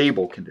a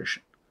stable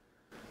condition.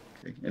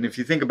 Okay? And if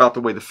you think about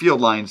the way the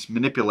field lines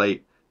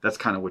manipulate, that's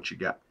kind of what you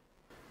get.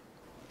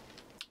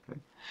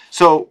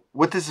 So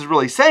what this is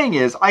really saying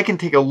is I can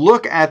take a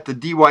look at the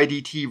dy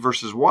dt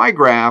versus y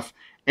graph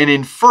and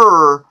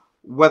infer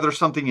whether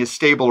something is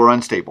stable or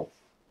unstable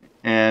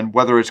and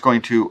whether it's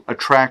going to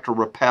attract or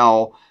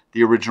repel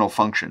the original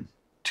function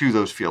to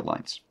those field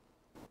lines.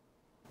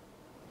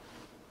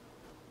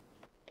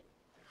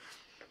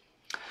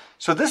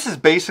 So this is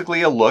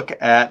basically a look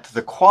at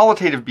the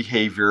qualitative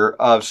behavior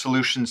of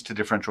solutions to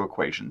differential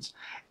equations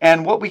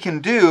and what we can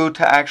do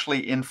to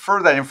actually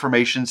infer that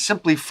information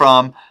simply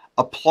from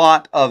a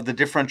plot of the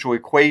differential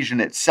equation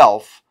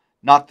itself,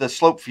 not the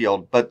slope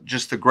field, but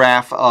just the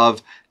graph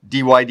of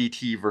dy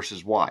dt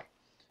versus y.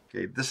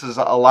 Okay, this is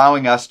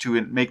allowing us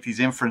to make these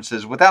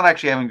inferences without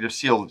actually having to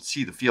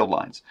see the field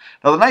lines.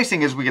 Now the nice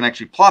thing is we can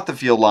actually plot the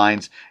field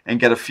lines and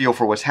get a feel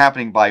for what's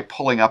happening by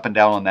pulling up and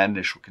down on that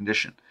initial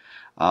condition.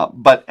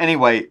 But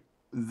anyway,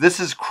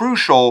 this is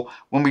crucial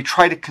when we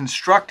try to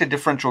construct a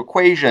differential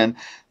equation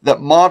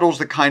that models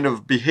the kind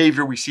of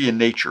behavior we see in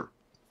nature,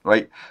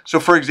 right? So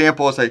for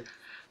example, as I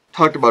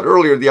talked about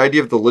earlier, the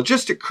idea of the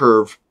logistic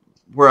curve,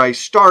 where I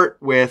start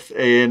with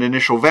an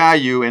initial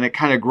value and it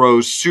kind of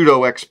grows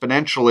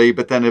pseudo-exponentially,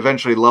 but then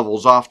eventually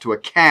levels off to a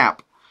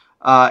cap,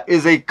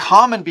 is a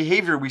common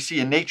behavior we see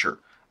in nature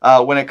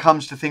when it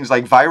comes to things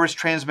like virus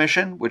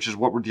transmission, which is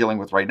what we're dealing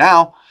with right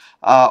now,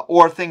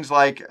 or things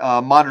like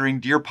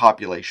monitoring deer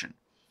population.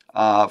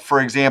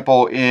 For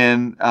example,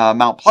 in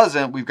Mount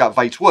Pleasant, we've got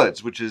Veitz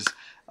Woods, which is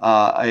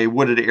a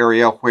wooded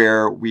area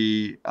where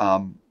we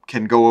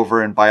can go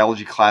over and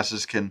biology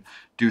classes can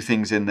do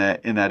things in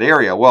that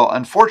area. Well,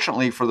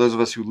 unfortunately, for those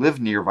of us who live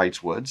near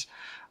Veitz Woods,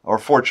 or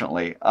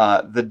fortunately,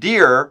 the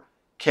deer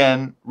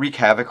can wreak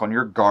havoc on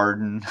your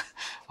garden,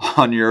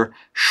 on your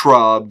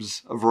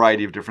shrubs, a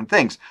variety of different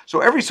things.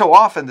 So every so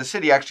often, the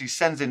city actually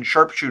sends in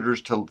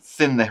sharpshooters to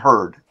thin the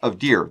herd of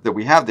deer that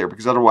we have there,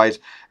 because otherwise,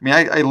 I mean,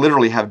 I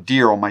literally have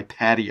deer on my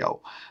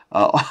patio.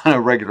 on a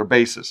regular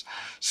basis.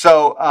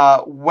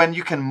 So when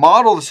you can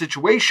model the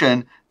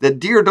situation that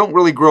deer don't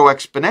really grow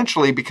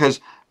exponentially because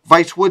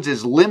Vice Woods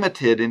is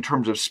limited in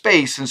terms of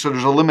space, and so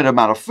there's a limited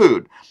amount of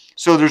food.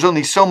 So there's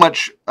only so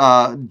much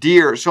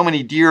deer, so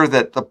many deer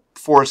that the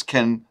forest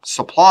can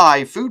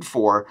supply food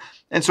for.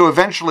 And so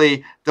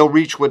eventually they'll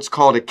reach what's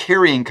called a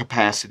carrying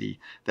capacity.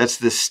 That's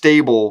the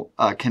stable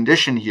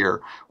condition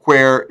here,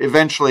 where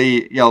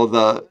eventually,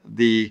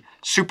 the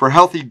super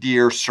healthy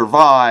deer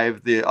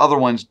survive, the other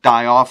ones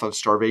die off of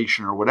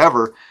starvation or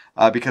whatever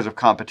because of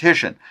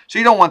competition. So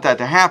you don't want that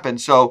to happen.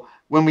 So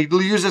when we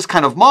use this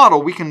kind of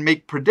model, we can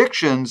make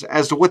predictions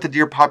as to what the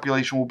deer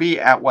population will be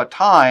at what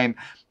time,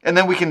 and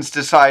then we can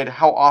decide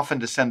how often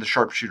to send the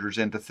sharpshooters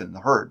in to thin the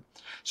herd.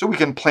 So we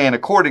can plan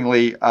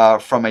accordingly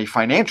from a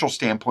financial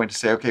standpoint to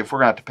say, okay, if we're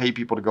going to have to pay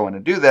people to go in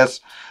and do this,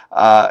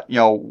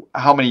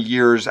 how many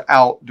years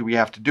out do we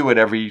have to do it?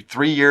 Every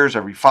 3 years,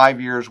 every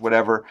 5 years,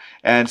 whatever.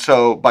 And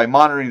so by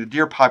monitoring the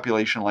deer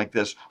population like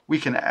this, we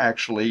can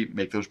actually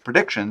make those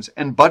predictions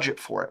and budget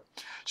for it.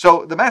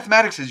 So the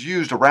mathematics is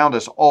used around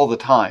us all the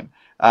time.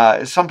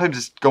 Sometimes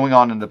it's going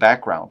on in the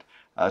background.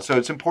 So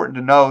it's important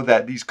to know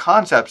that these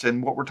concepts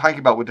and what we're talking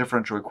about with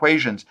differential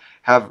equations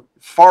have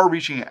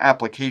far-reaching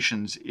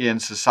applications in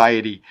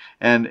society,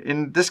 and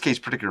in this case,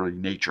 particularly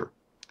nature.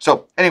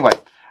 So anyway,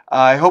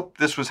 I hope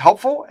this was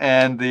helpful,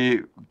 and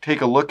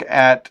take a look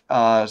at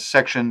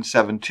section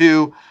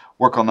 7.2,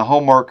 work on the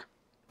homework.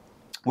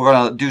 We're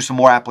going to do some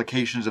more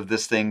applications of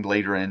this thing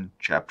later in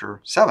chapter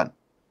 7.